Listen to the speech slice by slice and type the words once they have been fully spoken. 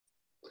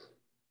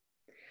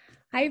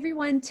Hi,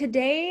 everyone.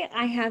 Today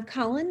I have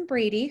Colin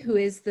Brady, who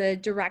is the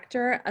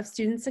Director of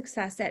Student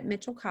Success at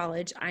Mitchell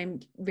College. I'm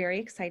very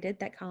excited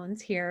that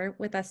Colin's here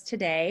with us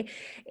today,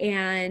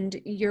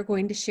 and you're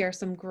going to share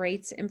some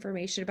great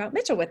information about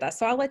Mitchell with us.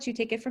 So I'll let you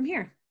take it from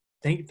here.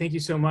 Thank you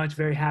so much.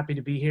 Very happy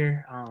to be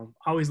here.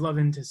 Always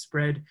loving to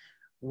spread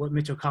what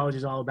Mitchell College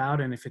is all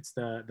about and if it's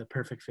the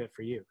perfect fit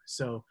for you.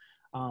 So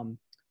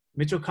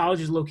Mitchell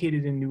College is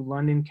located in New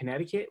London,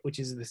 Connecticut, which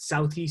is the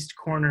southeast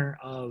corner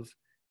of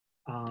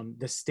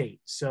the state.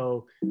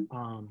 So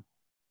one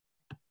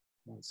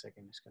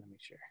second, just gonna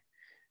make sure.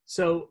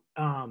 So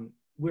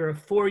we're a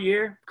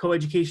 4-year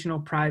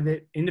coeducational,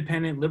 private,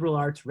 independent, liberal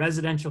arts,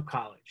 residential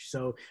college.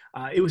 So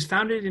it was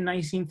founded in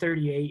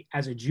 1938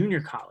 as a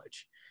junior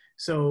college.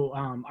 So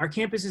our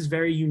campus is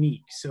very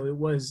unique. So it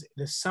was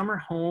the summer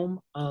home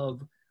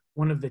of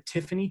one of the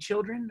Tiffany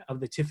children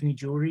of the Tiffany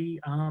jewelry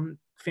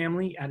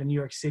family out of New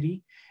York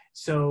City.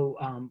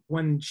 So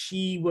when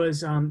she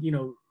was,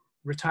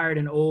 retired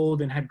and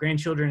old and had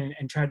grandchildren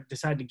and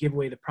decided to give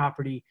away the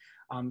property,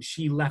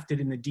 she left it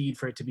in the deed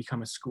for it to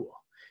become a school.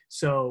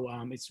 So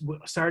it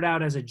started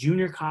out as a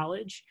junior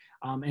college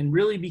and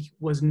really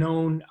was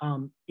known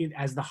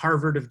as the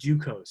Harvard of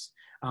JUCOs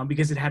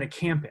because it had a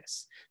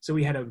campus. So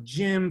we had a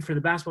gym for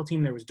the basketball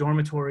team. There was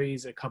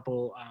dormitories, a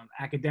couple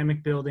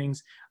academic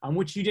buildings,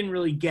 which you didn't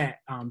really get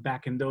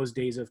back in those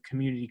days of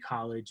community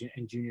college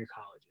and junior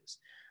colleges.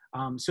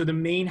 So the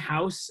main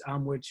house,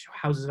 which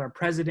houses our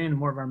president and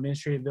more of our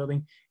administrative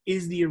building,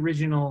 is the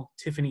original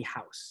Tiffany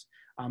house.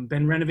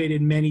 Been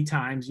renovated many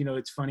times. You know,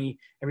 it's funny,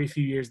 every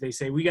few years they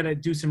say, we got to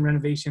do some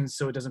renovations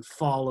so it doesn't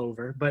fall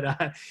over,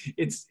 but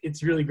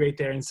it's really great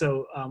there. And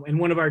so, and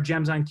one of our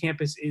gems on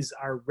campus is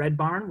our Red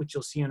Barn, which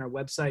you'll see on our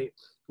website,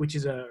 which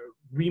is a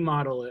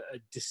remodel, a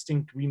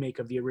distinct remake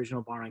of the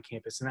original barn on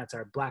campus. And that's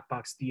our black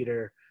box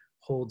theater,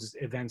 holds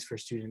events for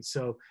students.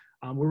 So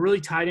we're really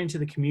tied into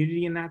the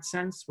community in that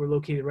sense. We're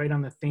located right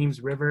on the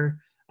Thames River.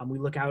 We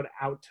look out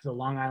to the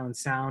Long Island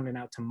Sound and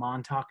out to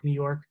Montauk, New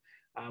York.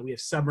 We have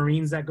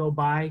submarines that go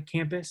by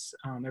campus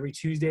every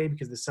Tuesday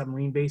because the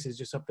submarine base is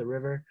just up the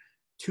river.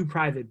 2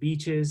 private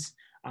beaches.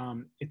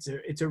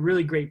 It's a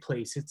really great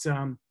place. It's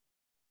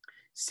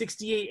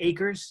 68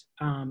 acres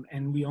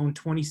and we own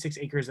 26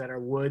 acres that are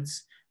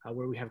woods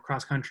where we have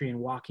cross country and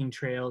walking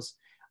trails.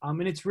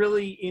 And it's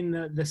really in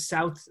the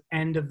south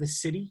end of the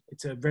city.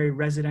 It's a very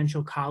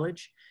residential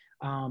college.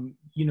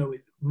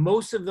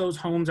 Most of those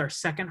homes are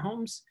second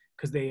homes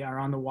because they are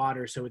on the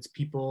water. So it's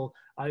people,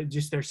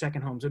 just their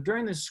second home. So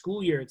during the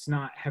school year, it's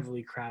not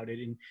heavily crowded.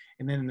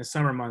 And then in the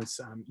summer months,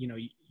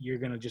 you're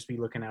going to just be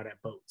looking out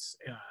at boats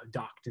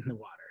docked in the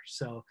water.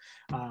 So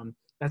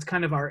that's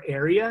kind of our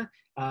area.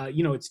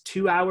 It's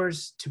 2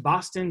 hours to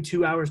Boston,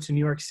 2 hours to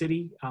New York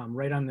City,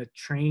 right on the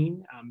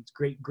train. It's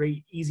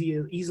great,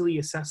 easily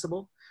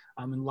accessible,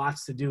 and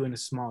lots to do in a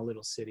small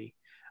little city.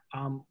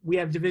 We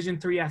have Division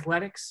III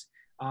athletics.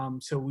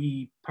 So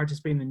we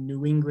participate in the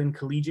New England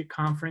Collegiate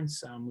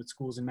Conference with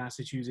schools in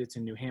Massachusetts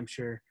and New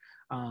Hampshire.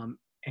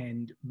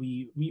 And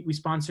we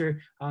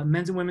sponsor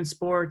men's and women's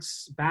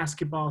sports,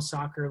 basketball,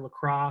 soccer,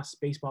 lacrosse,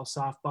 baseball,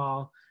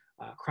 softball,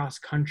 cross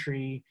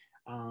country,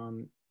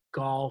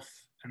 golf,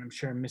 and I'm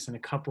sure I'm missing a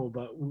couple,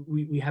 but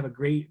we have a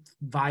great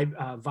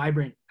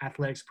vibrant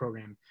athletics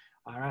program.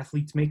 Our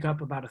athletes make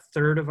up about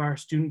 1/3 of our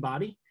student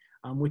body,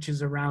 which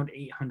is around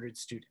 800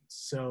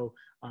 students. So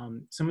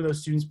some of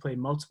those students play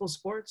multiple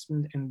sports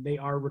and they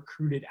are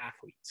recruited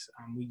athletes.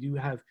 We do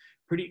have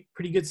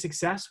pretty good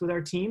success with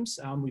our teams.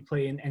 We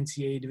play in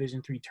NCAA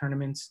Division III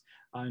tournaments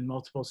in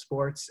multiple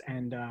sports.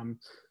 And,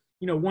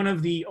 one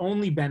of the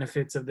only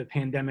benefits of the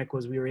pandemic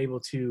was we were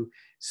able to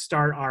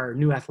start our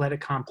new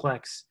athletic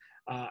complex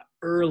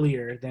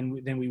earlier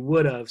than we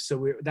would have.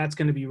 So that's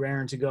going to be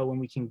raring to go when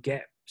we can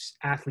get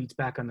athletes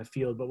back on the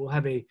field. But we'll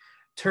have a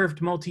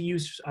turfed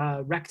multi-use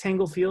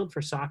rectangle field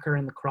for soccer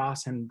and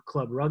lacrosse and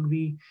club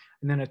rugby,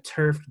 and then a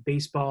turfed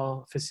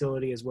baseball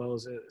facility as well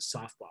as a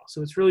softball.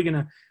 So it's really going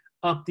to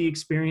up the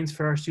experience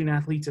for our student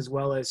athletes as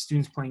well as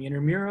students playing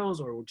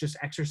intramurals or just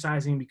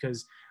exercising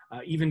because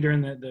even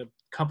during the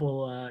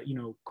couple,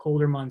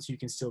 colder months, you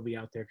can still be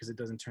out there because it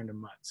doesn't turn to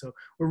mud. So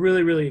we're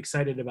really, really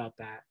excited about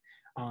that.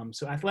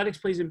 So athletics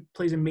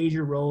plays a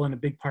major role and a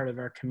big part of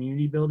our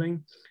community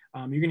building.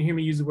 You're going to hear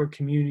me use the word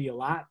community a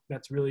lot.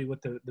 That's really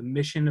what the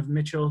mission of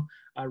Mitchell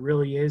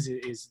really is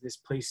this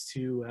place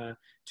to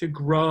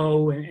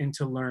grow and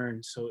to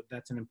learn. So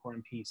that's an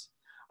important piece.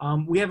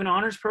 We have an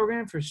honors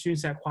program for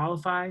students that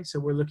qualify. So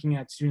we're looking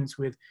at students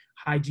with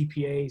high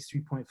GPAs,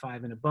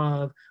 3.5 and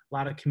above, a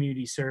lot of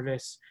community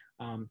service,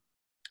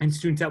 and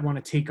students that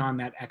want to take on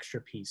that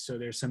extra piece. So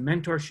there's some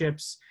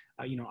mentorships,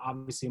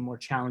 obviously a more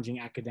challenging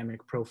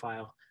academic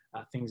profile,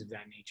 things of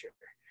that nature.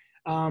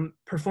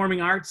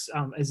 Performing arts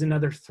is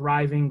another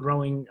thriving,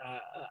 growing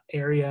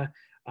area.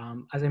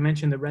 As I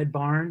mentioned, the Red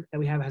Barn that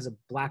we have has a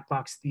black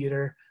box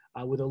theater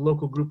with a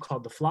local group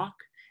called The Flock.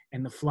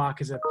 And The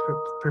Flock is a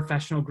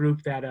professional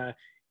group that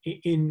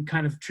in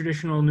kind of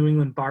traditional New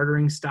England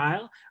bartering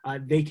style.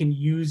 They can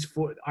use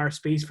for our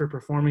space for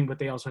performing, but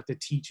they also have to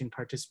teach and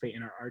participate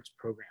in our arts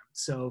program.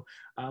 So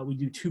we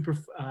do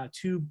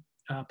two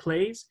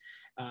plays,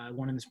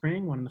 one in the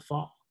spring, one in the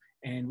fall.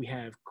 And we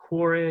have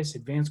chorus,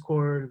 advanced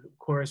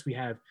chorus. We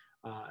have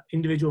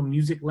individual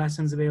music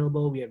lessons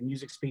available. We have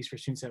music space for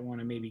students that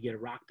want to maybe get a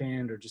rock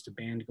band or just a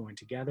band going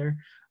together.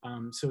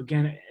 So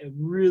again,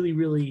 really,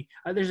 really,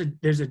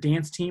 there's a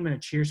dance team and a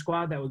cheer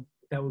squad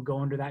that would go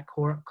under that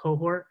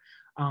cohort.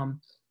 And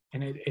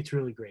it's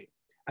really great.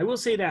 I will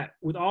say that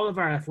with all of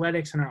our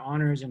athletics and our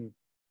honors and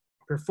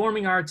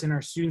performing arts and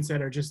our students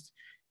that are just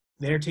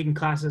they're taking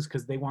classes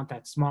because they want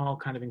that small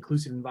kind of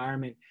inclusive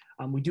environment,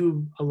 we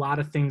do a lot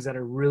of things that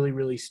are really,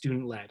 really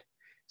student-led.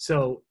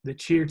 So the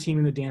cheer team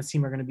and the dance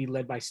team are going to be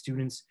led by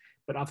students,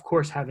 but of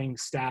course having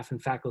staff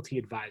and faculty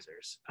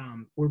advisors.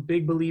 We're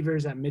big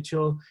believers at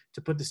Mitchell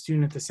to put the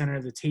student at the center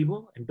of the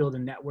table and build a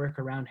network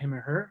around him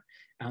or her,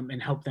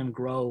 and help them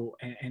grow.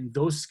 And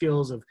those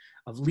skills of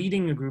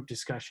leading a group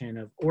discussion,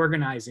 of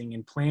organizing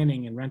and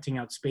planning and renting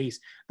out space,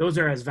 those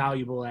are as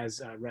valuable as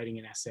writing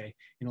an essay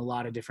in a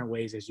lot of different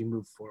ways as you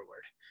move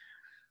forward.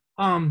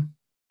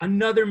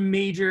 Another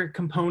major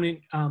component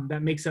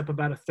that makes up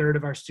about a third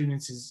of our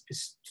students is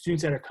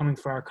students that are coming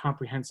for our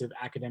comprehensive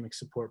academic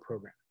support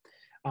program.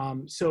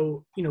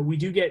 So, we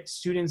do get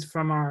students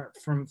for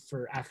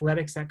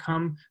athletics that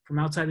come from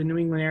outside the New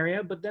England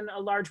area, but then a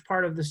large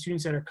part of the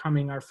students that are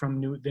coming are from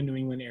the New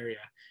England area.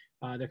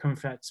 They're coming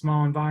from that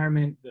small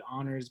environment, the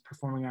honors,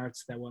 performing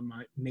arts, that one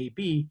may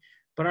be.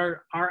 But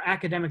our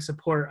academic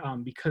support,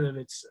 because of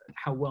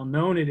how well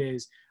known it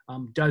is,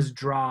 does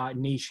draw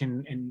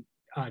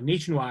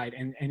nationwide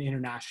and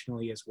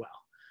internationally as well.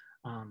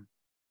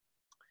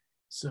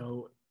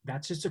 So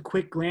that's just a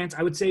quick glance.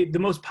 I would say the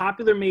most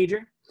popular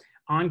major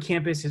on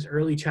campus is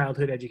early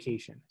childhood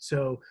education.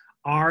 So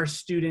our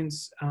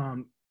students,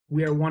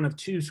 we are one of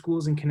 2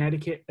 schools in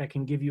Connecticut that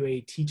can give you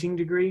a teaching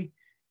degree,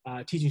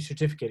 teaching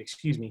certificate,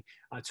 excuse me.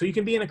 So you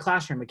can be in a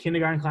classroom, a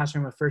kindergarten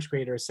classroom, a first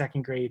grade or a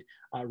second grade,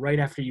 right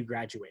after you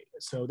graduate.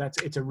 So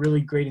it's a really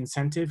great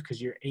incentive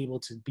because you're able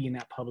to be in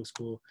that public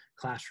school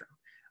classroom.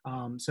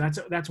 So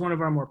that's one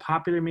of our more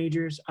popular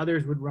majors.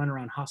 Others would run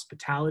around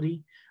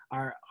hospitality.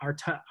 Our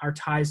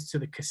ties to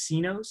the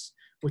casinos,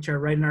 which are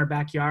right in our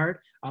backyard,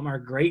 are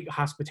great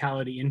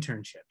hospitality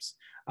internships.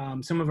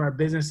 Some of our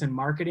business and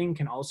marketing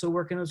can also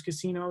work in those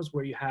casinos,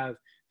 where you have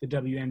the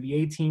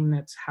WNBA team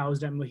that's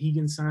housed at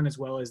Mohegan Sun, as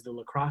well as the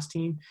lacrosse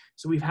team.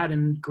 So we've had a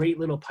great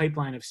little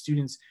pipeline of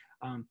students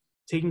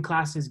taking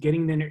classes,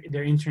 getting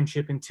their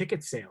internship in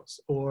ticket sales,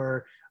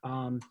 or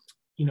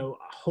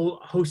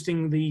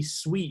hosting the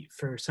suite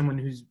for someone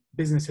whose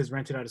business has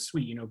rented out a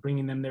suite,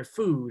 bringing them their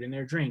food and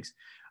their drinks,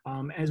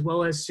 as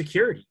well as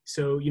security.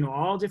 So,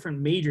 all different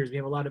majors. We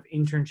have a lot of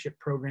internship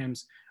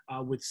programs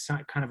with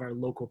kind of our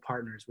local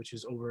partners, which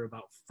is over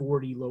about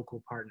 40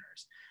 local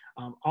partners.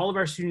 All of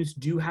our students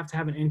do have to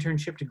have an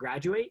internship to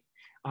graduate.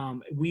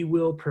 We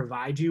will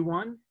provide you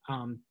one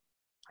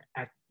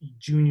at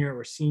junior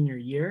or senior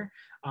year.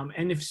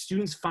 And if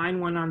students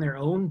find one on their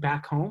own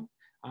back home,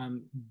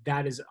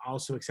 that is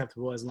also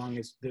acceptable, as long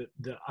as the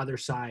other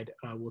side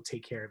will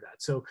take care of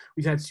that. So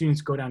we've had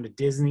students go down to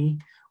Disney.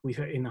 We've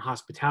had, in the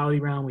hospitality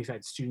realm, we've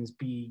had students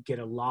get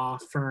a law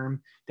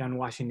firm down in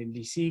Washington,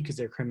 D.C. because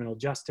they're criminal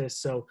justice.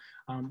 So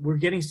we're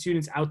getting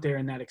students out there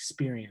in that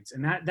experience.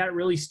 And that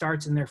really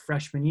starts in their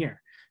freshman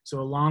year. So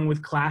along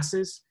with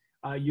classes,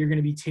 you're going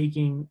to be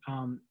taking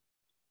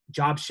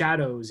job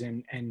shadows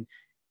and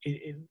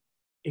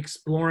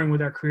exploring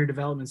with our Career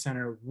Development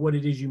Center what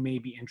it is you may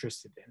be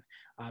interested in.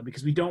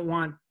 Because we don't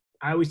want,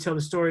 I always tell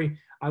the story,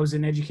 I was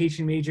an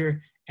education major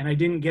and I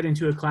didn't get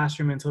into a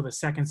classroom until the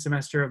second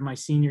semester of my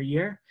senior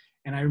year.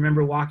 And I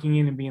remember walking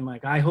in and being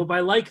like, I hope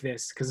I like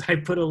this, because I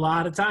put a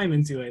lot of time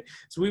into it.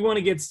 So we want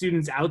to get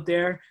students out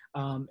there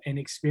and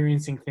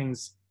experiencing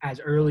things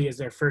as early as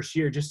their first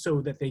year, just so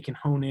that they can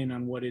hone in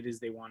on what it is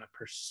they want to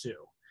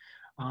pursue.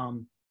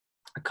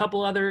 A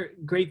couple other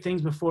great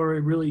things before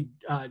we really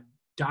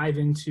dive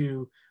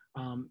into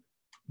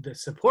the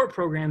support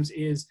programs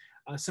is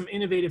some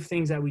innovative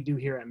things that we do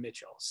here at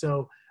Mitchell.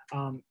 So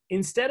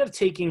instead of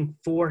taking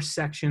 4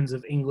 sections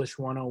of English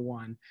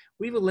 101,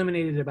 we've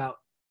eliminated about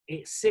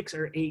 6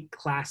 or 8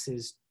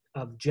 classes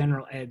of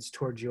general eds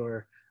towards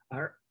your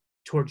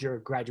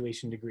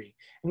graduation degree.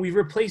 And we've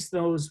replaced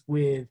those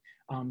with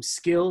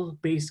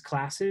skill-based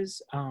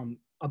classes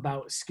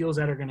about skills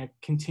that are going to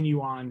continue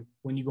on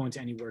when you go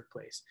into any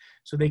workplace.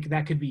 So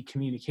that could be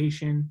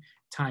communication,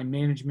 time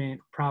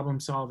management, problem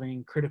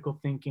solving, critical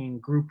thinking,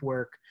 group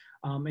work.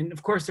 And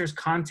of course there's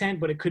content,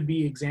 but it could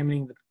be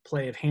examining the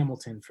play of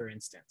Hamilton, for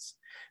instance.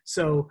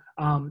 So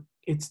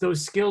it's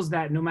those skills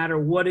that no matter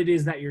what it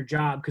is that your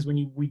job, because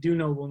we do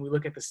know when we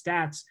look at the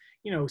stats,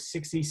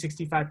 60,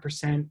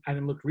 65%, I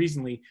haven't looked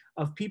recently,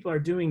 of people are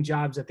doing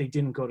jobs that they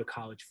didn't go to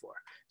college for.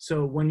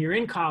 So when you're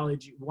in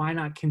college, why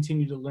not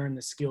continue to learn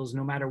the skills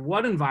no matter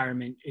what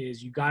environment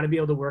is? You got to be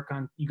able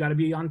to you got to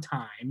be on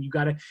time. You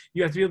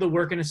have to be able to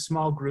work in a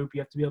small group.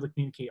 You have to be able to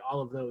communicate,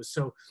 all of those.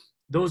 So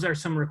those are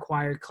some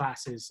required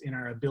classes in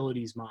our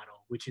abilities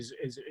model, which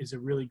is a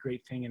really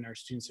great thing, and our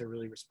students are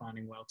really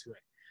responding well to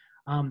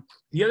it.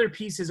 The other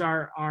pieces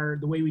are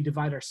the way we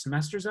divide our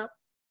semesters up.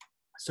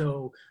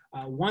 So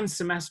one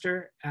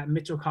semester at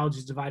Mitchell College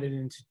is divided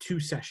into 2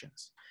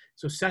 sessions.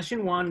 So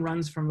session 1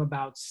 runs from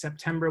about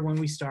September when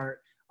we start,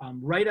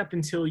 right up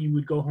until you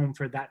would go home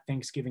for that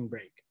Thanksgiving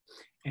break.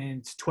 And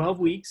it's 12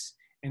 weeks,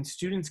 and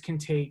students can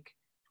take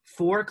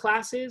 4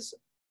 classes,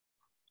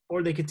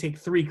 or they could take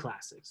 3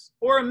 classes,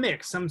 or a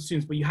mix, some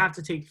students, but you have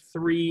to take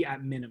 3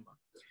 at minimum.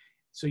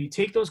 So you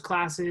take those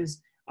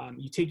classes,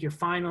 you take your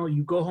final,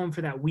 you go home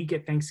for that week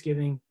at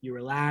Thanksgiving, you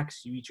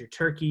relax, you eat your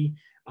turkey,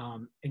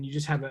 and you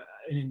just have an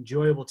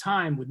enjoyable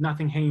time with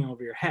nothing hanging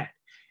over your head.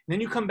 And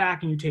then you come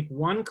back and you take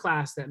 1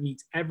 class that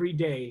meets every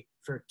day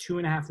for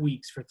 2.5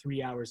 weeks for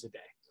 3 hours a day.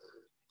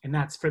 And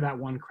that's for that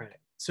 1 credit.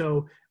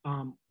 So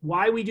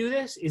why we do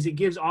this is it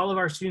gives all of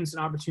our students an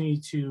opportunity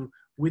to,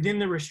 within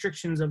the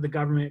restrictions of the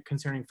government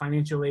concerning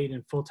financial aid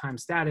and full-time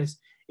status,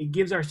 it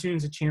gives our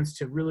students a chance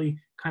to really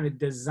kind of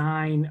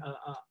design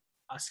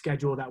a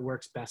schedule that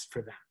works best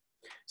for them.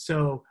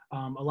 So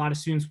a lot of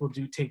students will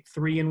take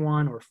 3 in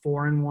 1 or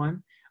 4 in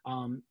 1.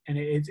 And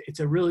it's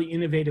a really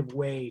innovative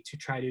way to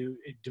try to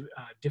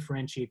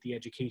differentiate the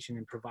education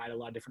and provide a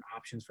lot of different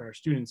options for our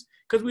students,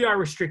 because we are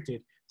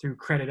restricted through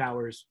credit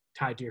hours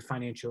tied to your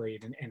financial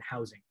aid and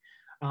housing.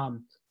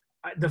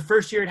 The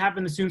first year it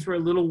happened, the students were a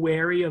little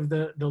wary of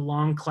the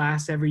long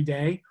class every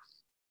day,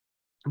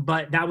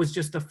 but that was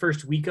just the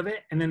first week of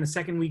it. And then the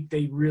second week,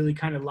 they really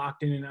kind of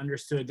locked in and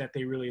understood that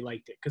they really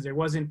liked it, because there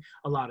wasn't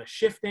a lot of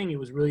shifting. It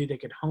was really, they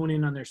could hone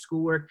in on their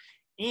schoolwork.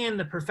 And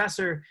the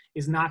professor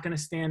is not going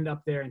to stand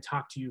up there and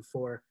talk to you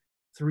for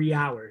 3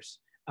 hours,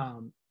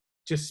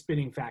 just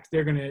spitting facts.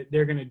 They're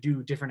gonna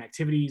do different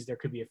activities. There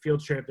could be a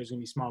field trip. There's going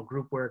to be small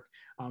group work.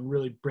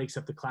 Really breaks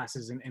up the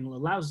classes and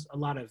allows a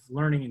lot of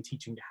learning and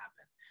teaching to happen.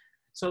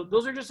 So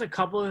those are just a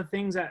couple of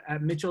things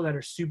at Mitchell that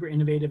are super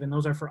innovative, and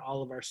those are for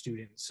all of our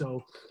students.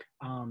 So,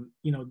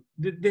 you know,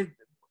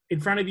 in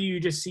front of you, you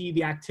just see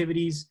the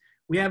activities.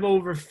 We have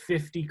over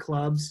 50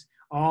 clubs,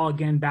 all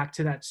again, back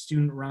to that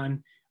student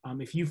run.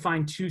 If you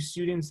find 2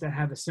 students that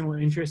have a similar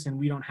interest and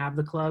we don't have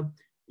the club,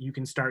 you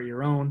can start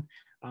your own.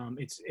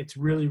 It's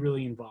really,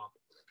 really involved.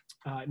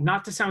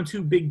 Not to sound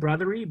too big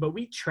brothery, but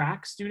we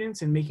track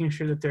students and making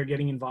sure that they're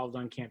getting involved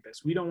on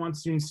campus. We don't want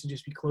students to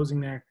just be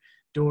closing their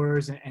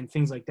doors and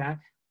things like that.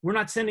 We're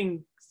not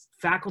sending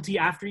faculty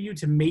after you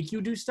to make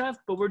you do stuff,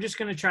 but we're just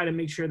going to try to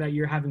make sure that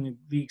you're having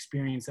the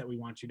experience that we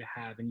want you to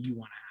have and you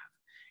want to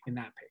have in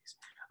that pace.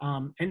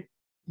 And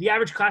the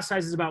average class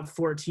size is about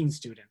 14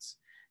 students.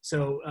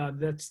 So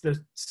that's the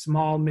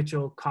small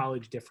Mitchell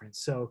College difference.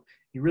 So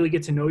you really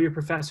get to know your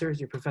professors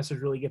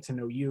really get to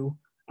know you.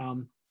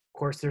 Of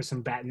course, there's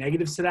some bad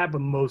negatives to that,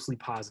 but mostly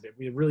positive.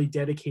 We have really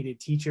dedicated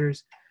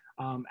teachers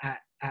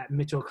at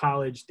Mitchell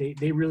College.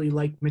 They really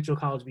like Mitchell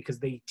College because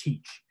they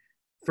teach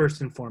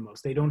first and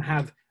foremost. They don't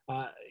have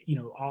you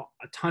know,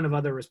 a ton of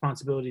other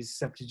responsibilities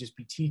except to just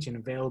be teaching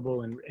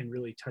available and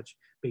really touch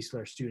base with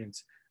our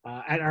students.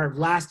 At our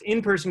last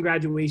in-person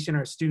graduation,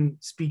 our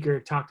student speaker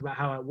talked about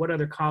how at what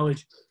other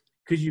college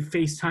could you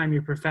FaceTime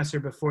your professor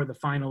before the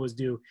final was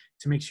due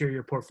to make sure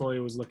your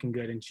portfolio was looking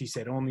good? And she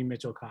said, only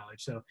Mitchell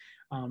College. So,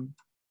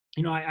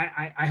 you know,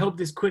 I hope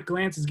this quick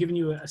glance has given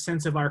you a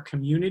sense of our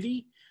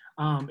community.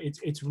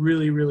 It's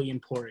really, really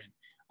important.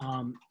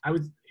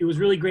 It was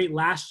really great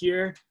last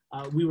year.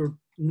 We were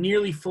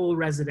nearly full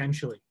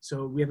residentially.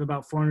 So we have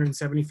about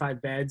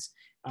 475 beds,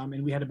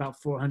 and we had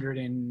about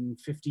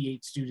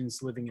 458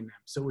 students living in them.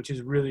 So which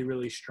is really,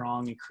 really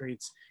strong. It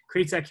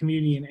creates that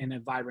community and a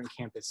vibrant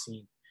campus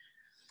scene.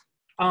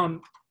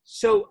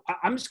 So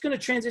I'm just going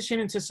to transition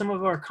into some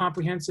of our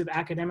comprehensive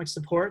academic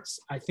supports.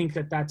 I think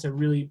that that's a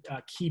really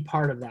key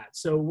part of that.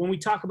 So when we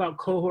talk about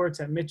cohorts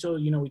at Mitchell,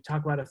 you know, we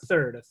talk about a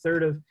third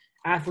of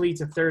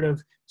athletes, a third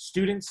of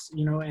students,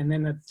 you know, and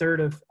then a third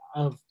of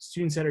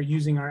students that are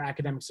using our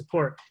academic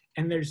support.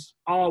 And there's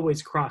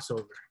always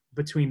crossover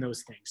between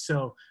those things.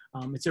 So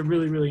it's a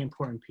really, really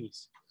important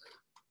piece.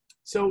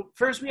 So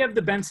first we have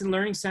the Benson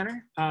Learning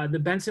Center. The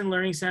Benson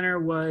Learning Center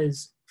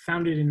was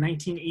founded in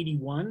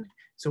 1981.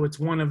 So it's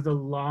one of the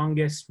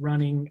longest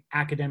running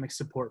academic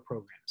support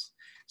programs.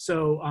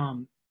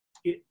 So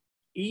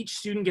each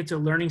student gets a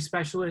learning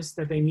specialist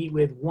that they meet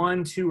with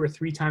 1, 2, or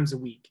 3 times a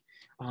week.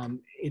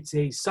 It's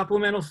a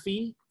supplemental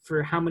fee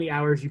for how many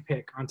hours you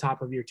pick on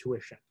top of your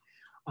tuition.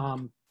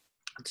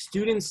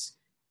 Students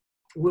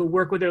will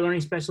work with their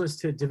learning specialists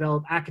to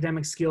develop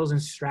academic skills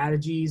and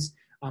strategies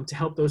to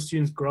help those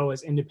students grow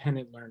as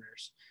independent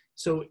learners.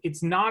 So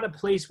it's not a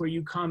place where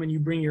you come and you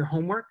bring your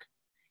homework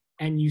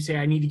and you say,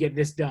 I need to get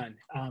this done,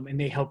 and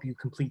they help you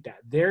complete that.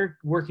 They're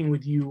working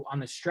with you on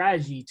the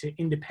strategy to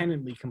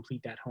independently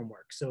complete that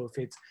homework. So if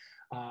it's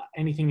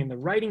anything in the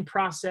writing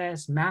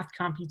process, math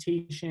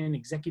computation,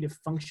 executive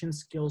function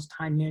skills,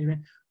 time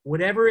management,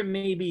 whatever it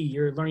may be,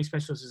 your learning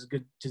specialist is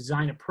good to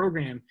design a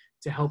program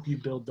to help you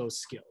build those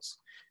skills.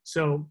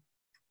 So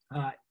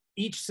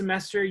each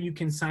semester you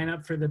can sign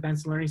up for the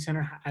Benson Learning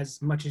Center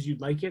as much as you'd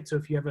like it. So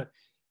if you have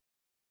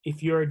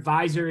if your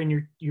advisor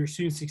and your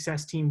student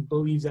success team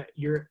believes that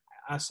your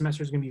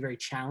semester is going to be very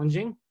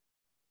challenging,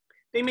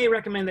 they may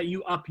recommend that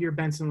you up your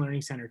Benson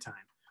Learning Center time,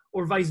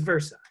 or vice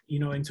versa,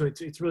 and so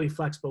it's really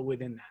flexible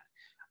within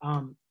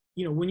that.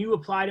 When you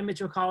apply to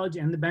Mitchell College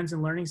and the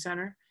Benson Learning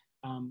Center,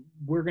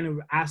 we're going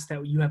to ask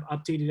that you have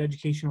updated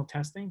educational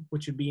testing,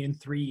 which would be in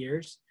 3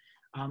 years.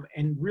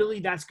 And really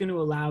that's going to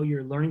allow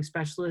your learning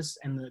specialists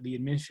and the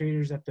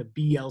administrators at the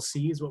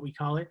BLC is what we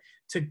call it,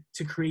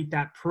 to create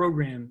that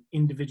program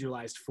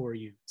individualized for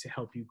you to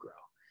help you grow.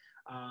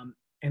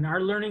 And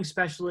our learning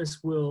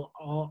specialists will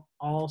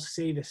all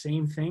say the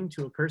same thing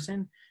to a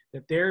person,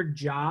 that their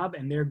job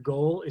and their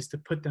goal is to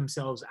put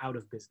themselves out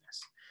of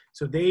business.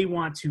 So they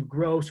want to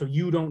grow so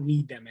you don't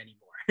need them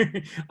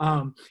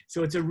anymore.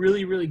 So it's a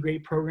really, really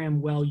great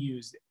program, well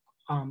used.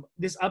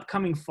 This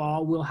upcoming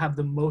fall, we'll have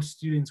the most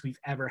students we've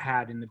ever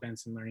had in the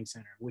Benson Learning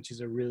Center, which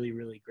is a really,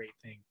 really great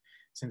thing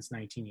since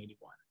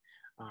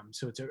 1981.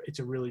 So it's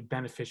a really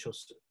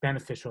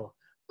beneficial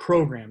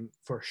program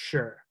for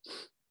sure.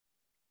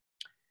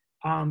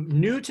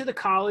 New to the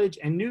college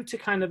and new to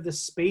kind of the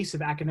space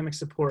of academic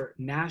support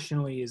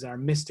nationally is our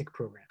Mystic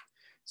program.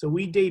 So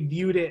we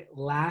debuted it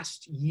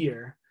last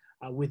year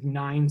with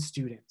 9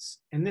 students.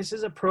 And this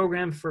is a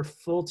program for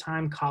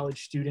full-time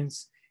college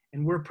students,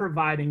 and we're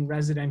providing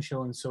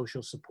residential and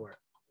social support.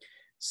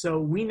 So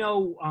we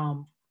know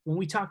when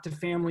we talk to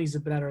families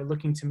that are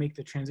looking to make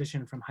the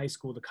transition from high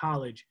school to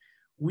college,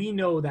 we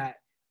know that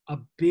a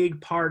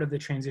big part of the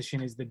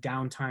transition is the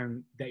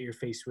downtime that you're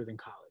faced with in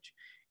college.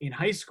 In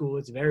high school,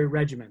 it's very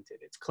regimented.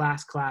 It's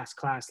class, class,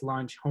 class,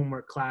 lunch,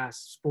 homework, class,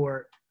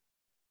 sport,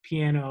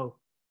 piano,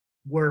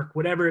 work,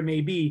 whatever it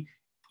may be.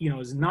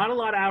 There's not a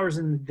lot of hours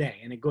in the day,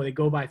 and they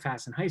go by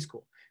fast in high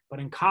school. But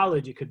in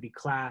college, it could be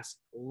class,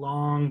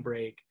 long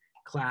break,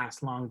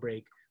 class, long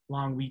break,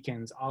 long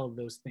weekends, all of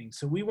those things.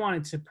 So we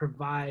wanted to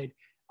provide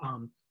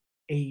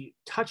a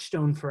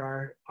touchstone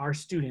for our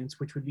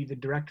students, which would be the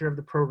director of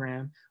the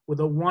program,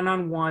 with a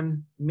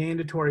one-on-one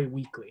mandatory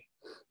weekly.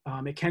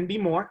 It can be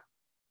more,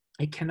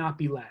 it cannot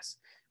be less.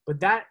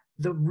 But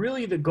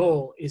really the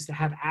goal is to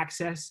have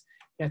access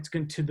that's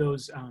going to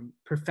those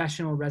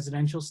professional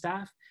residential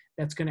staff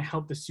that's going to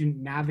help the student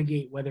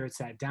navigate, whether it's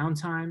that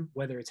downtime,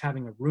 whether it's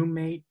having a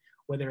roommate,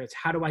 whether it's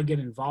how do I get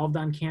involved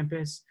on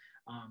campus,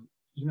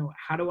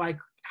 how do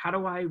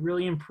I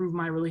really improve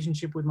my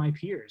relationship with my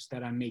peers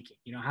that I'm making,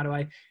 how do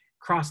I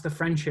cross the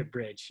friendship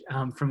bridge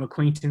from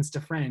acquaintance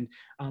to friend,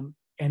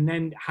 and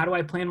then how do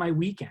I plan my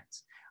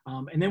weekends,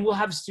 and then we'll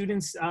have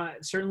students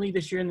certainly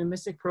this year in the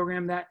Mystic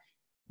program that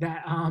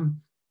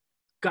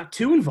got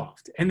too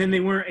involved, and then they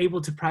weren't able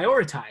to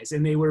prioritize,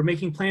 and they were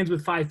making plans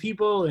with 5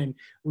 people and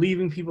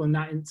leaving people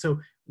and so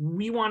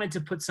we wanted to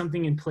put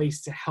something in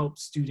place to help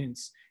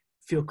students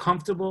feel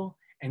comfortable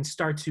and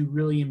start to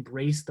really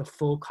embrace the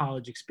full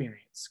college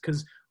experience.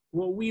 Because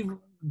what we've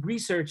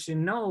researched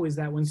and know is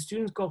that when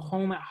students go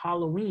home at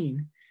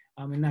Halloween,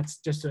 and that's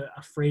just a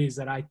phrase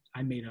that I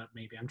made up,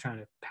 maybe I'm trying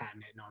to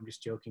patent it. No, I'm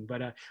just joking.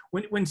 But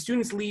when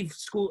students leave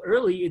school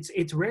early,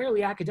 it's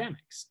rarely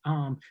academics,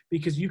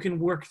 because you can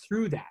work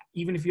through that.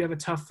 Even if you have a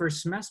tough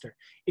first semester,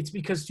 it's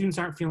because students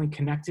aren't feeling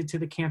connected to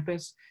the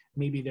campus.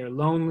 Maybe they're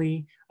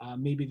lonely.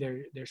 Maybe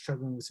they're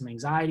struggling with some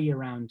anxiety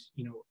around,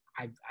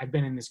 I've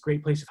been in this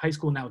great place of high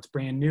school, now it's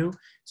brand new.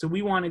 So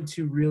we wanted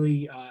to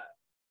really,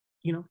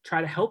 try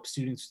to help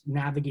students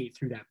navigate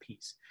through that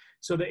piece.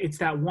 So that it's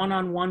that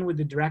one-on-one with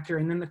the director,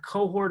 and then the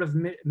cohort of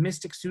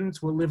Mystic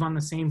students will live on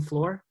the same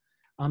floor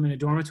in a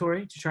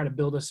dormitory to try to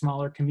build a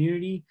smaller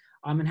community,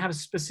 and have a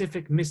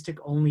specific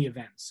Mystic-only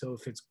event. So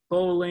if it's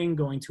bowling,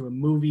 going to a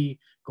movie,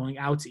 going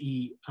out to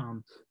eat,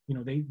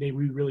 they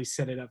really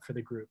set it up for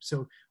the group.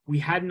 So we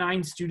had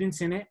 9 students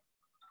in it.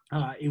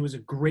 It was a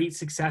great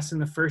success in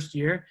the first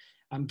year.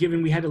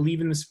 Given we had to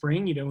leave in the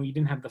spring, we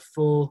didn't have the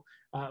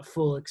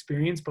full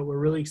experience, but we're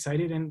really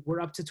excited, and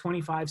we're up to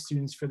 25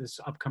 students for this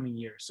upcoming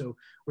year. So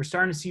we're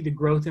starting to see the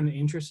growth and the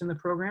interest in the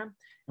program,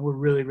 and we're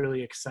really,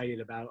 really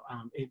excited about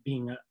it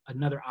being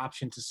another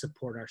option to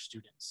support our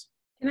students.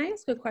 Can I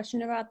ask a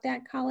question about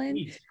that, Colin?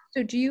 Please.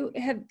 So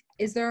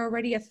is there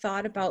already a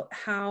thought about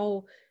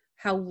how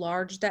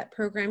large that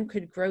program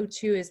could grow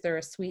to? Is there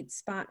a sweet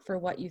spot for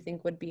what you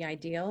think would be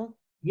ideal?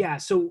 Yeah,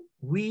 so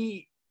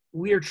we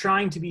are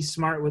trying to be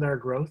smart with our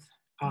growth.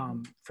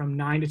 From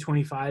 9 to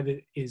 25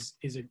 is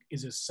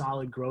a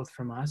solid growth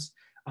from us,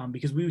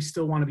 because we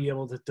still want to be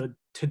able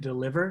to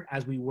deliver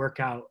as we work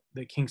out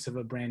the kinks of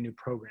a brand new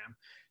program.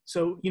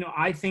 So,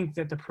 I think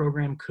that the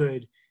program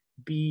could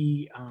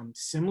be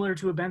similar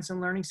to a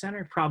Benson Learning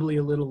Center, probably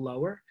a little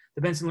lower.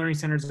 The Benson Learning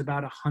Center is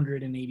about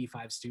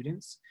 185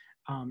 students.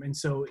 And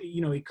so,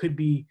 it could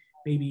be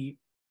maybe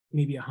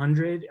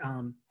 100.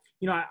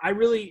 I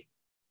really,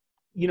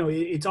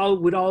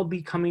 would all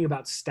be coming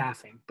about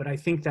staffing, but I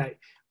think that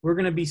we're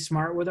going to be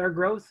smart with our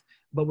growth,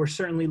 but we're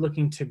certainly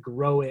looking to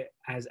grow it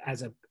as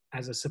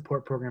a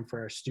support program for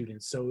our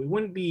students. So it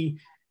wouldn't be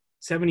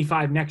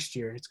 75 next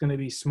year. It's going to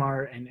be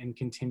smart and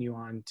continue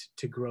on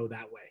to grow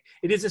that way.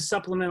 It is a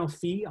supplemental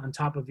fee on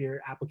top of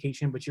your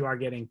application, but you are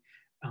getting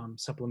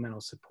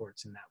supplemental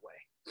supports in that way.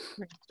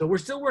 Right. So we're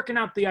still working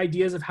out the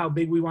ideas of how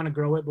big we want to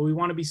grow it, but we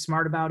want to be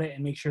smart about it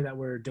and make sure that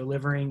we're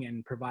delivering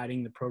and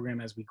providing the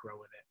program as we grow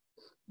with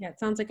it. Yeah, it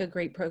sounds like a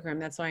great program.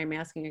 That's why I'm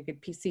asking. I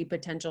could see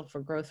potential for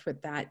growth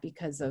with that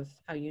because of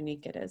how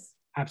unique it is.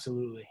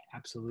 Absolutely,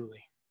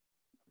 absolutely.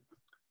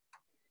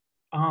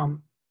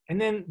 And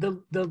then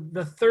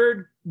the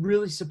third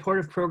really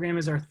supportive program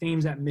is our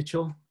Thames at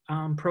Mitchell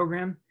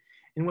program.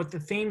 And what the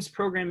Thames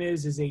program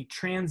is a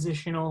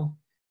transitional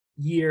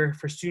year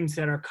for students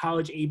that are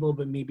college able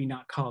but maybe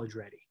not college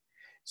ready.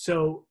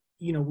 So,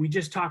 you know, we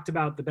just talked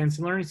about the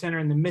Benson Learning Center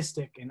and the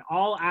Mystic, and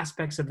all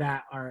aspects of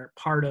that are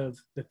part of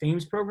the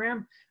Thames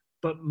program,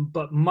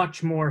 but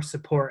much more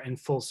support and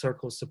full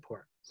circle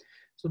support.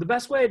 So the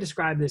best way to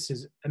describe this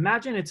is,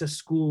 imagine it's a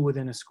school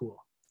within a school.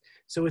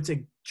 So it's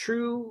a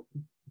true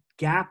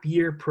gap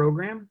year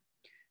program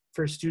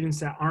for students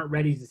that aren't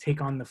ready to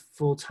take on the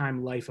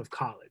full-time life of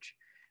college.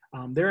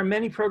 There are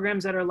many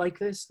programs that are like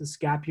this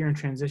gap year and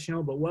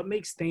transitional, but what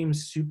makes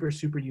Thames super,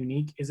 super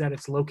unique is that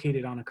it's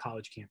located on a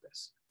college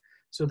campus.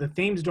 So the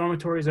Thames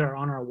dormitories are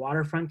on our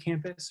waterfront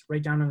campus,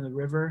 right down on the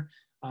river.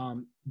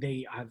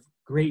 They have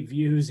great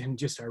views and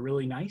just are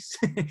really nice,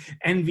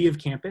 envy of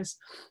campus.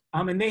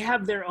 And they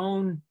have their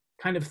own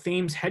kind of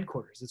Thames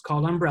headquarters. It's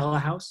called Umbrella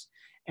House.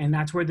 And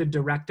that's where the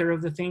director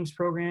of the Thames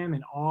program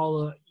and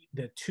all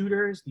the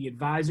tutors, the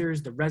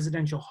advisors, the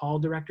residential hall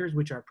directors,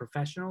 which are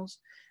professionals,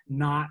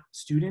 not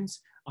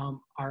students,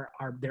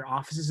 their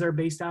offices are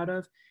based out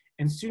of.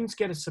 And students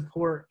get a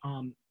support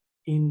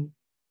in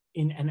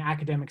an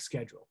academic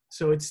schedule.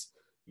 So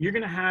you're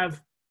going to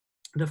have,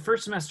 the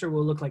first semester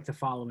will look like the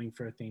following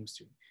for a Thames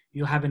student.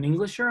 You'll have an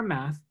English or a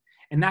math,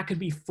 and that could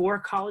be for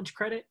college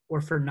credit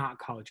or for not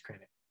college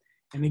credit.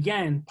 And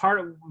again, part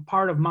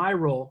of my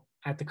role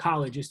at the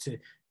college is to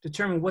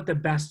determine what the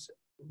best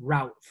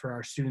route for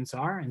our students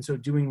are. And so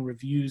doing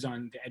reviews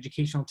on the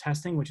educational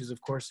testing, which is of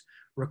course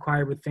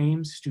required with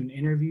Thames, student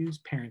interviews,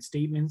 parent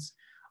statements,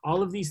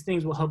 all of these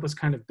things will help us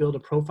kind of build a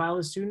profile of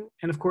the student,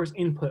 and of course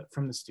input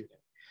from the student.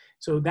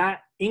 So that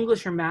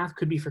English or math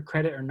could be for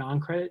credit or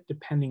non-credit,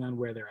 depending on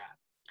where they're at.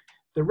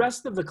 The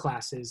rest of the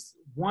classes,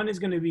 one is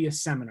going to be a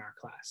seminar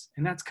class,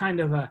 and that's kind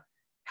of a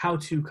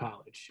how-to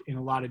college in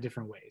a lot of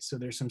different ways. So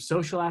there's some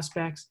social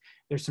aspects,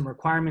 there's some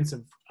requirements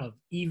of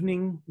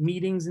evening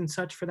meetings and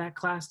such for that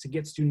class to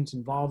get students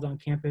involved on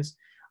campus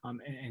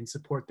and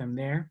support them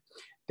there.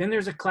 Then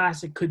there's a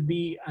class, it could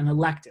be an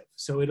elective.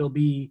 So it'll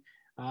be,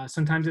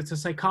 sometimes it's a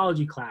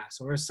psychology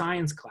class or a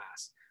science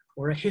class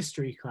or a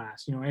history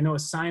class. You know, I know a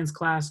science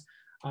class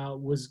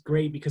was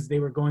great because they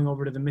were going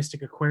over to the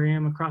Mystic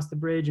Aquarium across the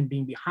bridge and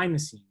being behind the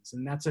scenes.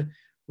 And that's a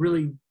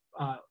really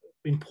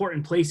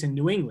important place in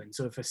New England.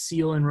 So if a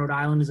seal in Rhode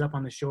Island is up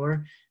on the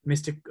shore,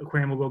 Mystic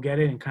Aquarium will go get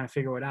it and kind of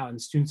figure it out.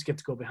 And students get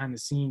to go behind the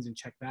scenes and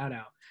check that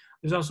out.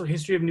 There's also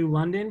History of New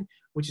London,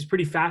 which is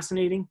pretty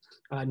fascinating.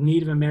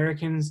 Native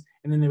Americans,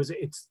 and then it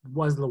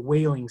was the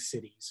whaling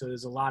city. So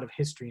there's a lot of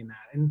history in that.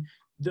 And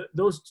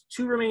those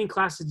two remaining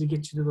classes to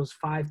get you to those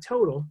 5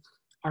 total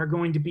are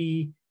going to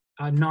be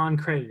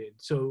non-credited.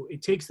 So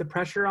it takes the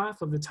pressure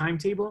off of the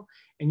timetable,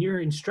 and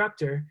your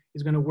instructor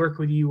is going to work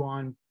with you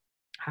on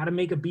how to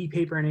make a B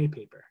paper and A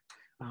paper,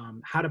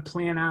 how to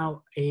plan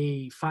out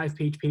a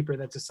 5-page paper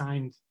that's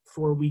assigned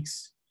 4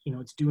 weeks, you know,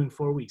 it's due in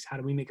 4 weeks. How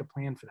do we make a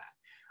plan for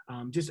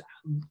that? Just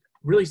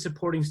really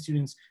supporting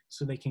students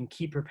so they can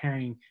keep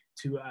preparing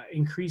to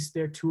increase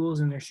their tools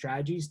and their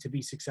strategies to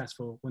be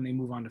successful when they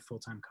move on to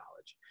full-time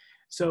college.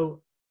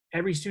 So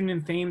every student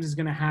in Thames is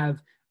going to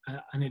have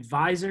an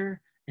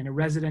advisor and a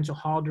residential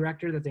hall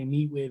director that they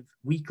meet with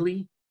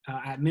weekly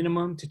at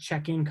minimum to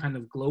check in kind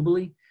of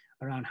globally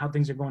around how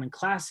things are going in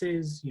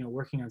classes, you know,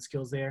 working on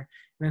skills there,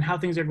 and then how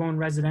things are going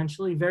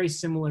residentially, very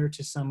similar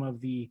to some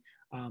of the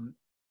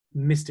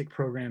Mystic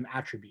program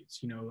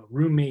attributes, you know, a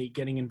roommate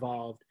getting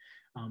involved,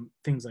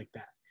 things like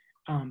that.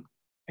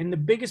 And the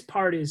biggest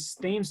part is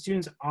Thames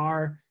students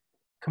are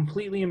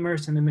completely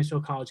immersed in the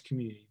Mitchell College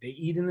community. They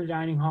eat in the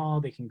dining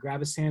hall, they can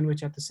grab a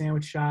sandwich at the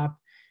sandwich shop,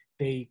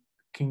 they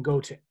can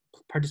go to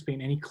participate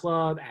in any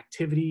club,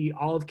 activity,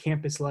 all of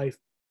campus life.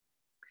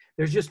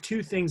 There's just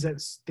 2 things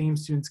that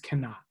Thames students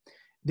cannot.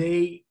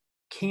 They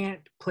can't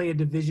play a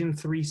Division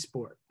III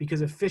sport because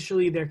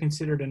officially they're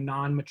considered a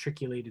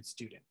non-matriculated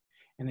student,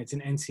 and it's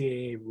an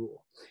NCAA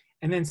rule.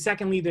 And then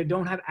secondly, they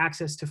don't have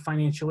access to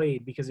financial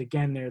aid because,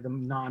 again, they're the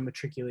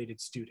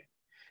non-matriculated student.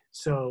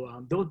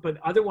 So, but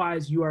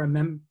otherwise, you are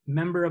a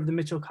member of the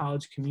Mitchell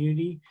College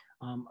community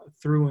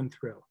through and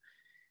through.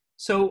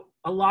 So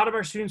a lot of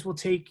our students will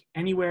take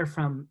anywhere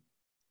from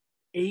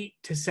 8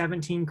 to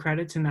 17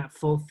 credits in that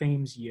full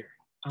Thames year.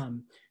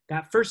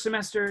 That first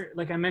semester,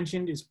 like I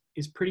mentioned,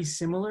 is pretty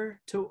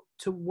similar to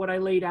what I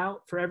laid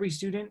out for every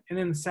student. And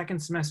then the second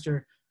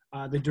semester,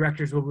 the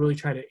directors will really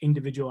try to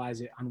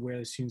individualize it on where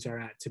the students are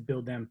at to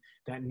build them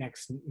that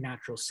next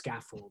natural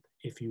scaffold,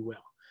 if you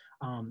will.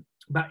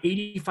 About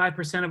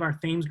 85% of our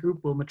Thames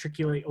group will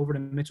matriculate over to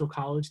Mitchell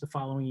College the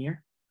following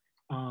year.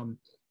 A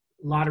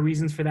lot of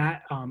reasons for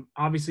that.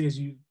 Obviously, as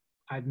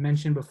I've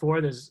mentioned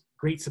before, there's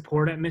great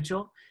support at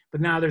Mitchell,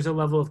 but now there's a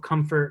level of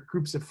comfort,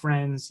 groups of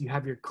friends, you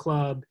have your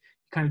club,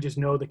 you kind of just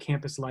know the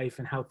campus life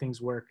and how things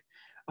work.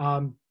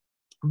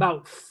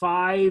 About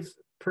 5%,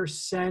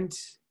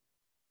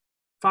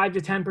 5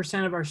 to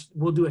 10% of our,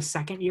 we'll do a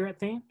second year at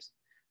Thames.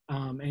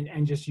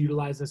 And just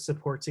utilize the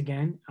supports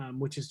again,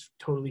 which is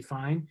totally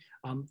fine.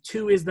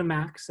 2 is the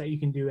max that you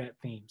can do at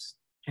Thames.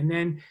 And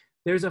then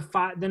there's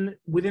then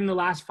within the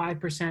last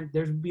 5%,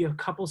 there'll be a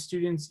couple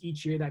students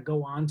each year that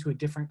go on to a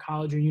different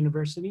college or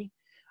university.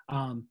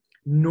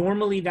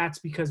 Normally that's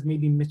because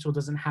maybe Mitchell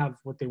doesn't have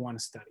what they want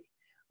to study.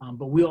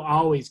 But we'll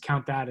always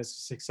count that as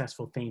a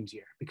successful Thames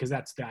year because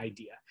that's the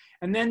idea.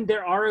 And then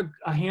there are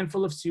a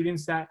handful of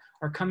students that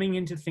are coming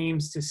into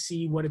Thames to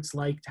see what it's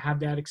like to have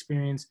that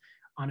experience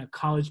on a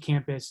college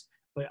campus,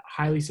 but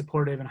highly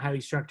supportive and highly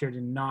structured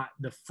and not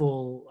the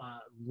full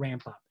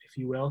ramp up, if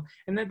you will,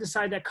 and then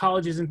decide that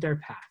college isn't their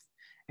path.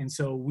 And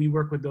so we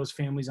work with those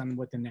families on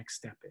what the next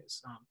step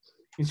is.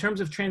 In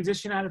terms of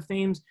transition out of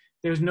Thames,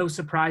 there's no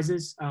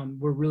surprises.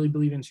 We're really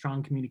believing in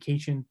strong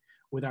communication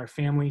with our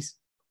families.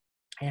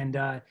 And,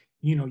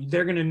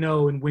 they're going to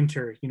know in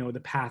winter,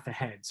 the path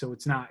ahead. So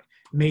it's not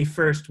May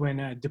 1st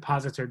when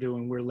deposits are due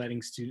and we're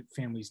letting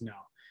families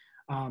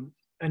know.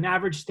 An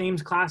average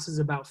Thames class is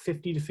about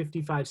 50 to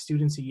 55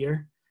 students a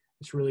year.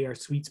 It's really our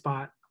sweet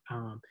spot.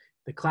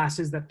 The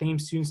classes that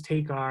Thames students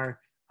take are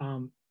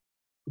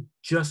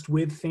just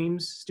with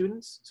Thames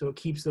students. So it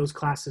keeps those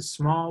classes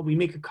small. We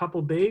make a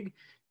couple big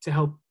to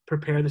help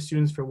prepare the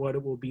students for what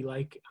it will be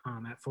like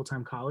at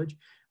full-time college.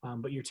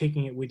 But you're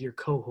taking it with your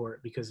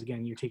cohort because,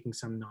 again, you're taking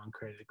some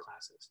non-credited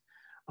classes.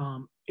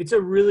 It's a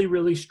really,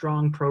 really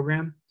strong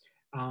program.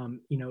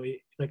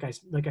 Like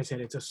I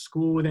said, it's a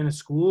school within a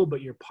school,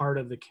 but you're part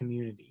of the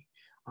community.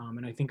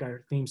 And I think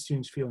our Thames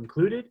students feel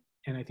included,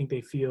 and I think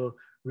they feel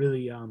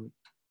really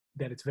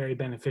that it's very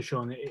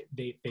beneficial, and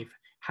they've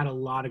had a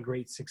lot of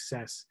great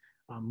success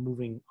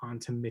moving on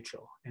to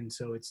Mitchell. And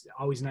so it's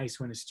always nice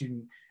when a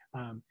student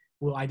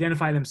will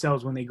identify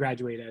themselves when they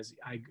graduate as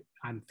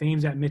I'm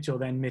Thames at Mitchell,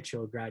 then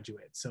Mitchell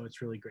graduate. So it's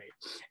really great.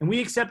 And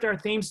we accept our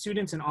Thames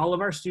students and all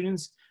of our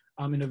students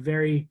in a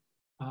very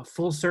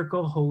full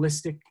circle,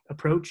 holistic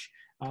approach.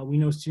 We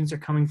know students are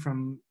coming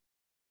from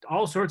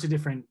all sorts of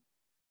different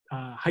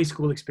high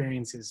school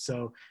experiences.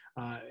 So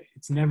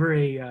it's never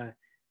a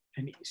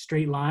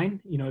straight line,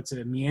 it's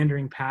a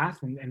meandering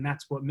path. And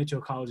that's what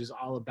Mitchell College is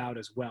all about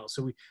as well.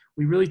 So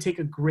we really take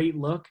a great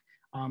look.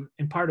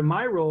 And part of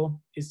my role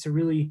is to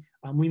really,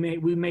 we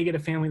may get a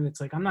family that's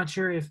like, I'm not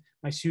sure if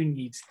my student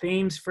needs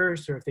Thames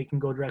first or if they can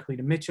go directly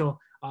to Mitchell.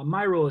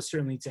 My role is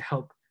certainly to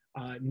help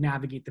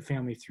navigate the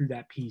family through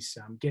that piece,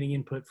 getting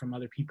input from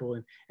other people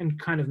and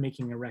kind of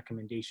making a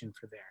recommendation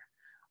for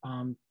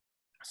there.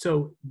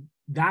 So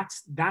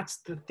that's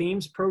the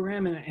Thames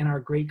program and our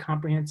great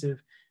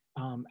comprehensive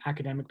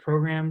academic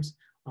programs.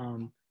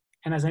 And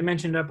as I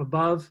mentioned up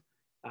above,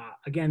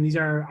 again, these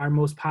are our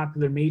most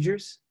popular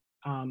majors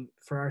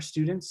for our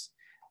students.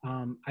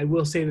 I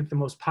will say that the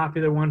most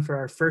popular one for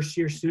our first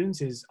year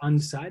students is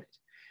undecided,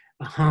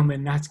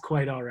 and that's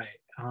quite all right.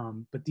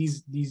 But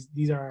these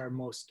are our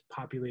most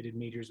populated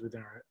majors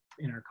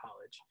in our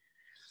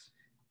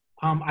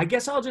college. I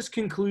guess I'll just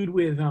conclude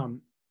with,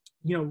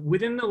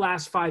 within the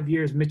last 5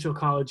 years, Mitchell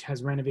College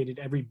has renovated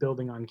every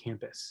building on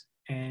campus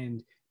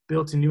and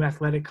built a new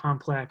athletic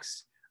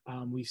complex.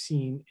 We've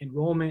seen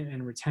enrollment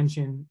and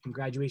retention and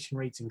graduation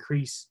rates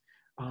increase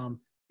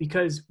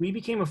because we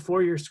became a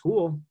 4-year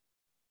school,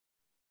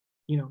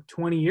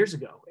 20 years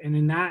ago. And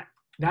in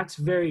that's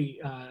very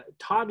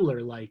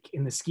toddler-like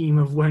in the scheme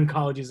of when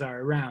colleges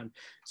are around.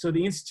 So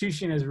the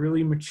institution has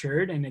really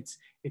matured and it's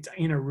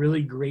in a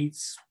really great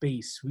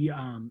space. We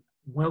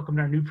welcomed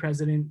our new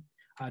president,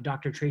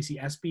 Dr. Tracy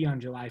Espy, on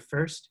July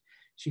 1st.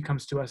 She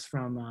comes to us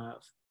from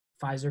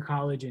Pfizer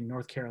College in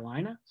North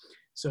Carolina.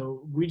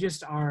 So we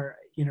just are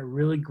in a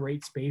really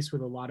great space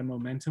with a lot of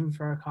momentum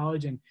for our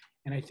college. And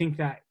I think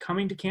that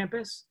coming to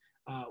campus,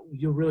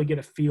 you'll really get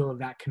a feel of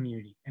that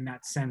community and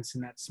that sense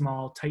and that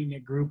small,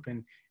 tight-knit group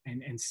and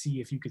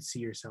see if you could see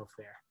yourself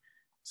there.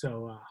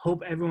 So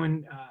hope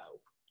everyone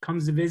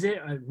comes to visit,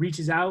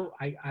 reaches out.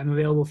 I'm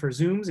available for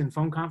Zooms and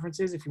phone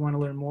conferences if you want to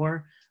learn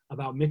more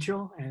about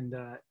Mitchell. And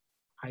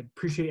I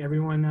appreciate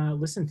everyone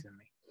listening to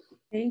me.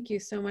 Thank you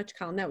so much,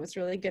 Colin. That was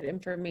really good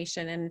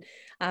information.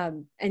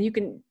 And you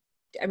can,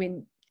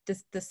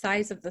 the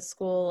size of the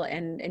school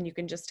and you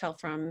can just tell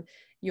from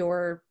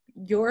your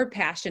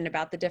passion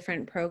about the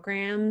different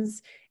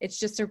programs. It's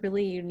just a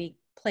really unique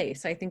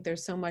place. I think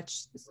there's so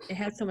much, it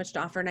has so much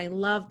to offer. And I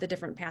love the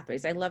different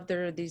pathways. I love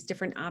there are these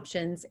different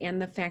options and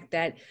the fact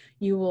that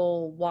you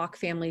will walk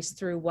families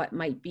through what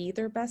might be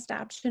their best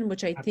option,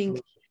 which I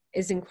think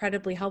is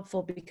incredibly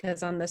helpful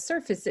because on the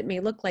surface, it may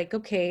look like,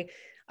 okay,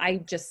 I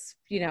just,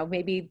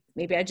 maybe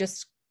I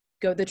just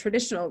go the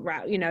traditional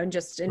route, and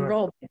just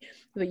enroll,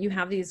 but you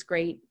have these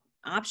great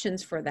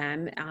options for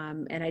them.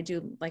 And I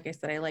do, like I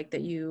said, I like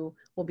that you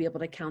will be able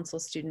to counsel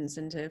students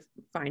into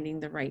finding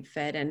the right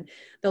fit. And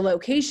the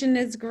location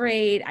is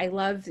great. I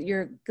love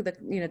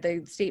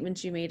the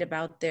statements you made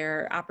about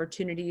their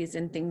opportunities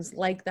and things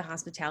like the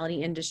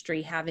hospitality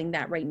industry, having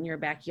that right in your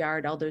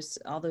backyard, all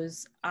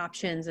those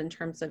options in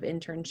terms of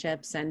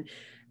internships and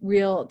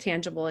real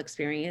tangible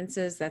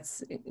experiences.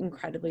 That's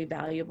incredibly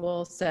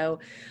valuable. So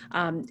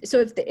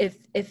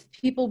if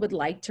people would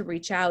like to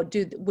reach out,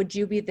 would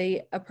you be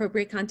the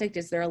appropriate contact?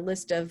 Is there a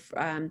list of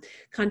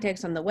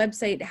contacts on the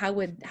website? How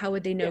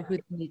would they know who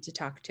they need to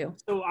talk to?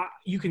 So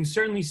you can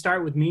certainly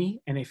start with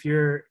me, and if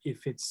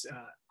it's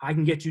I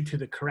can get you to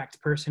the correct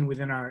person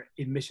within our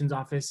admissions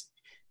office,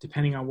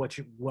 depending on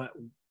what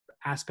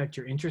aspect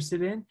you're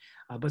interested in.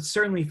 But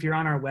certainly, if you're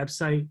on our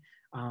website,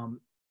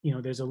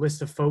 there's a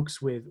list of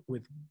folks with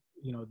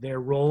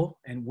their role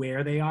and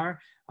where they are.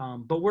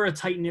 But we're a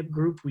tight-knit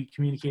group. We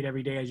communicate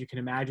every day, as you can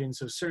imagine.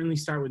 So certainly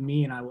start with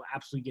me, and I will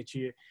absolutely get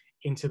you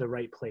into the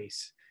right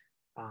place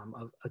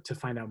to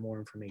find out more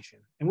information.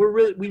 And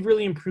we've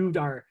really improved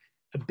our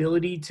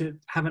ability to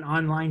have an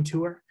online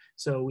tour.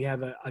 So we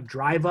have a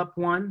drive-up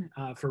one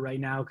for right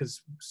now,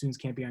 because students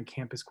can't be on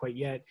campus quite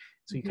yet.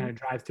 So you kind of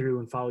drive through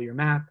and follow your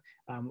map.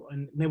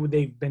 And then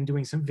they've been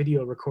doing some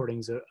video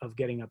recordings of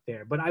getting up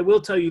there. But I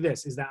will tell you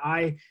this, is that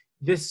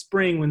this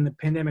spring, when the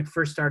pandemic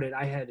first started,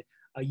 I had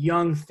a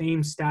young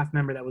FAME staff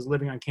member that was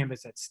living on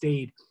campus that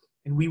stayed,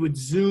 and we would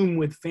Zoom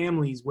with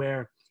families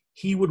where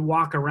he would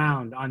walk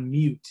around on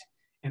mute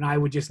and I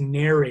would just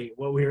narrate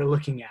what we were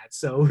looking at.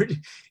 So,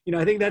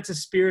 I think that's a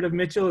spirit of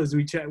Mitchell, is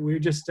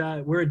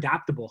we're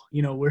adaptable.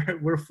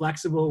 We're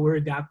flexible, we're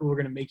adaptable, we're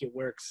going to make it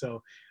work.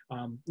 So,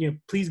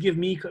 please give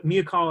me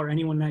a call, or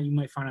anyone that you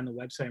might find on the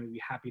website, and we'd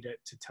be happy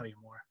to tell you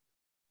more.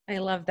 I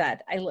love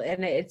that.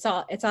 And it's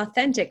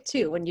authentic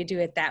too when you do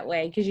it that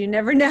way, because you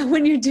never know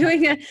when you're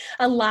doing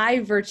a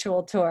live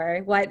virtual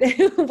tour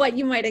what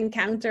you might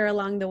encounter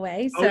along the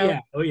way. So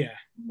Oh yeah.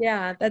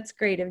 Yeah, that's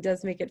great. It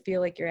does make it feel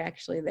like you're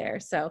actually there.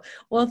 So,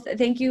 well,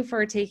 thank you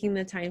for taking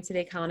the time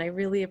today, Colin. I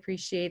really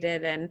appreciate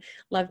it, and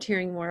loved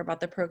hearing more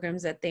about the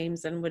programs at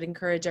Thames, and would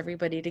encourage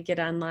everybody to get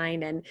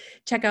online and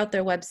check out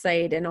their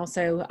website, and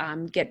also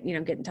get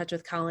in touch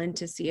with Colin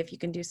to see if you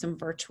can do some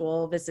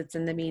virtual visits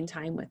in the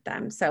meantime with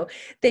them. So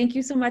thank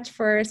you so much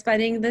for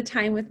spending the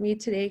time with me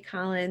today,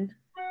 Colin.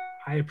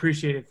 I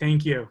appreciate it.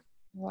 Thank you.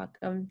 You're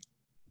welcome.